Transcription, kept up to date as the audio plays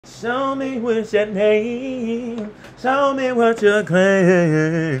Show me what's your name. Show me what you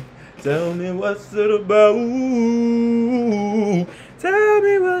claim. Tell me what's it about. Tell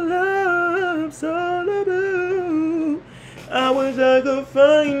me what love's all about. I wish I could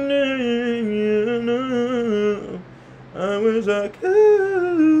find it. I wish I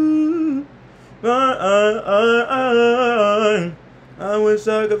could. I wish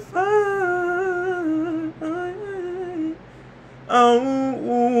I could find.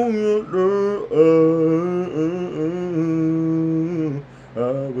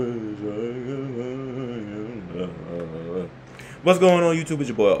 What's going on, YouTube? It's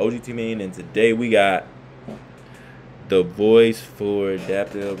your boy Ogtmane, and today we got the voice for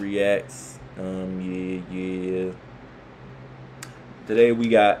Adaptive Reacts. Yeah. Today we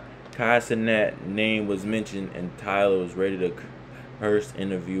got Cenat name was mentioned, and Tyla was ready to curse.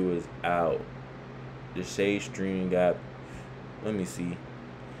 Interview is out. The shade stream got. Let me see.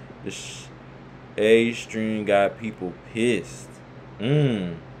 The shade stream got people pissed.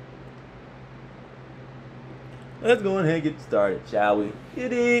 Let's go ahead and get started, shall we?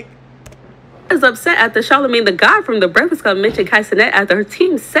 Get it. Is upset after Charlamagne the God from the Breakfast Club mentioned Cenat after her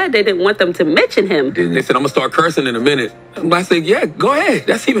team said they didn't want them to mention him. They said, I'm going to start cursing in a minute. I said, yeah, go ahead.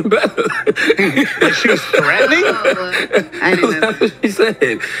 That's even better. She was threatening? That's what she said.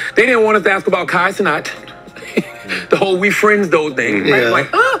 They didn't want us to ask about Cenat. The whole we friends though thing. Yeah.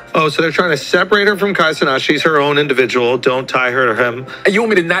 Right? Like, Oh, so they're trying to separate her from Cenat. She's her own individual. Don't tie her to him. You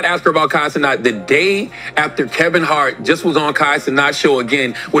want me to not ask her about Cenat the day after Kevin Hart just was on Cenat's show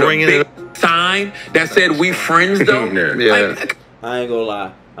again with Bringing a big sign that said we friends though? Yeah. Like, I ain't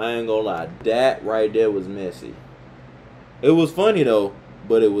gonna lie. That right there was messy. It was funny though,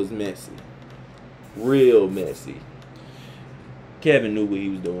 but it was messy. Real messy. Kevin knew what he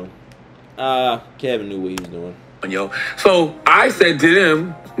was doing. Kevin knew what he was doing. yo. So I said to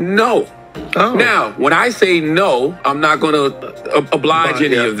them, no. Oh. Now, when I say no, I'm not going to oblige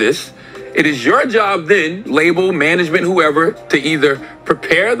any of this. It is your job then, label, management, whoever, to either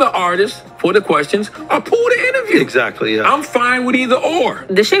prepare the artist for the questions or pull the interview. Exactly, yeah. I'm fine with either or.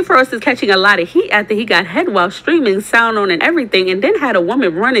 The Shade Frost is catching a lot of heat after he got head while streaming, sound on and everything, and then had a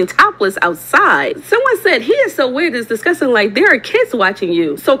woman running topless outside. Someone said he is so weird, it's disgusting, like there are kids watching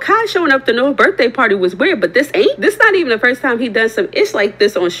you. So Kai showing up to no birthday party was weird, but this ain't. This not even the first time he done some ish like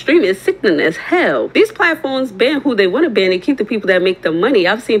this on stream. It's sickening as hell. These platforms ban who they want to ban and keep the people that make the money.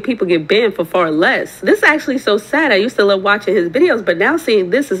 I've seen people get banned for far less. This is actually so sad. I used to love watching his videos, but now seeing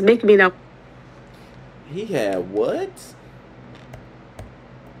this is making me now. He had what?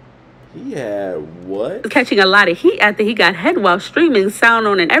 He had what? Catching a lot of heat after he got head while streaming, sound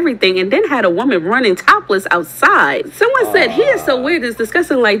on and everything, and then had a woman running topless outside. Someone said he is so weird, it's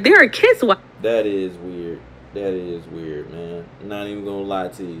disgusting, like there are kids. That is weird. That is weird, man. I'm not even gonna lie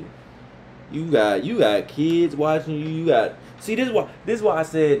to you. You got kids watching you. You got this is why I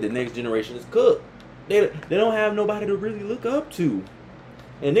said the next generation is cooked. They don't have nobody to really look up to.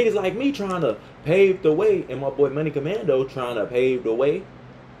 And niggas like me trying to pave the way, and my boy Money Commando trying to pave the way,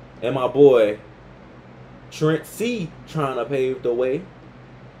 and my boy Trent C trying to pave the way,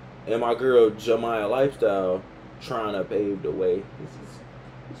 and my girl Jemiah Lifestyle trying to pave the way.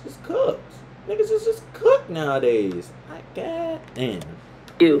 This is cooked. Niggas is just cooked nowadays. God damn.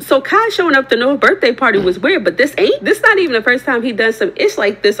 So Kai showing up to no birthday party was weird, but this ain't. This not even the first time he done some ish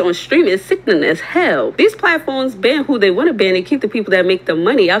like this on stream. It's sickening as hell. These platforms ban who they want to ban and keep the people that make the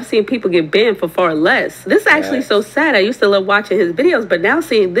money. I've seen people get banned for far less. This is actually so sad. I used to love watching his videos, but now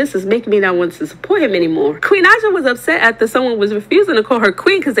seeing this is making me not want to support him anymore. Queen Aja was upset after someone was refusing to call her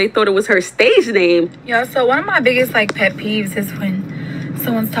queen because they thought it was her stage name. Yo, so one of my biggest pet peeves is when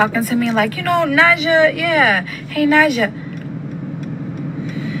someone's talking to me like, you know, Naja, yeah, hey Naja.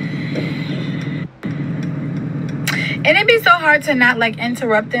 And it'd be so hard to not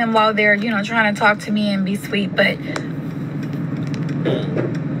interrupt them while they're, trying to talk to me and be sweet. But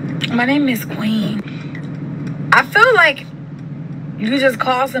my name is Queen. I feel like you just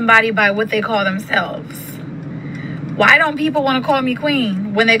call somebody by what they call themselves. Why don't people want to call me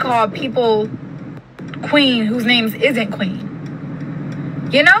Queen when they call people Queen whose names isn't Queen?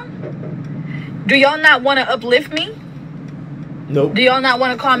 You know? Do y'all not want to uplift me? Nope. Do y'all not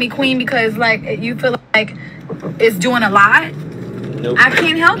want to call me Queen because you feel like it's doing a lot? Nope. I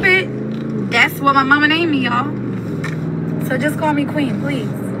can't help it. That's what my mama named me, y'all. So just call me Queen, please.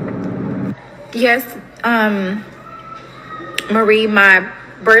 Yes, Marie, my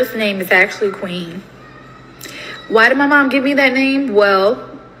birth name is actually Queen. Why did my mom give me that name?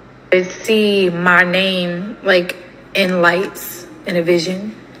 Well, I see my name in lights, in a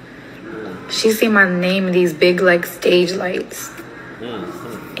vision. She see my name in these big stage lights.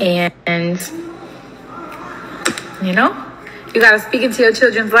 And, you know, you got to speak into your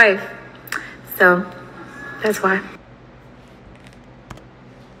children's life. So that's why.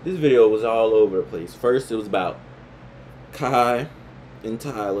 This video was all over the place. First, it was about Kai and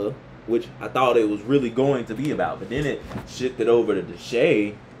Tyla, which I thought it was really going to be about. But then it shifted over to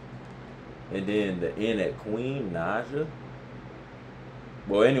Deshae. And then the end at Queen Naja.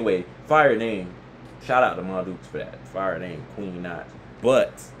 Well, anyway, fire name. Shout out to Ma Dukes for that. Fire name, Queen Naja.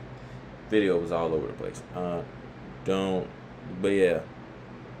 But video was all over the place. But yeah.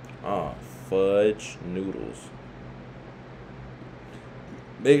 Fudge noodles.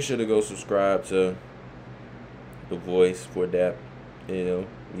 Make sure to go subscribe to The Voice for that.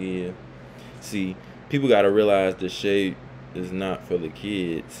 Yeah. See, people gotta realize the shade is not for the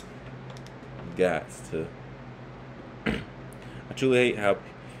kids. Gots to. I truly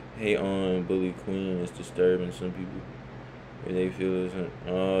hate on Bully Queen is disturbing some people. If they feel it's,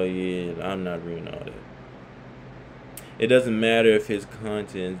 oh yeah, I'm not reading all that. It doesn't matter if his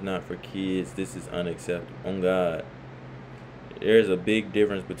content is not for kids. This is unacceptable. Oh God. There's a big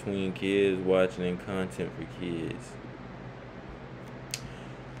difference between kids watching and content for kids.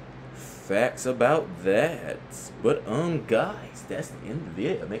 Facts about that. But guys, that's the end of the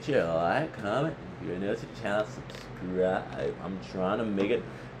video. Make sure you like, comment. If you're new to the channel, subscribe. I'm trying to make it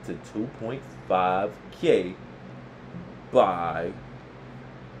to 2.5K by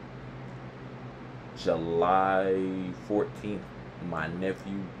July 14th, my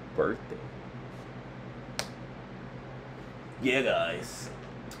nephew's birthday. Yeah, guys,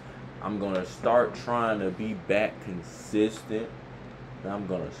 I'm gonna start trying to be back consistent. And I'm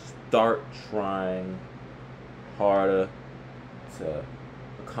gonna start trying harder to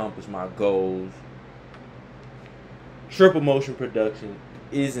accomplish my goals. Triple motion production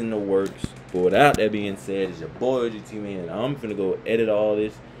is in the works. But without that being said, it's your boy Ogtmane, and I'm finna go edit all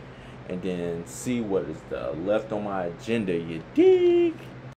this and then see what is left on my agenda. You dig?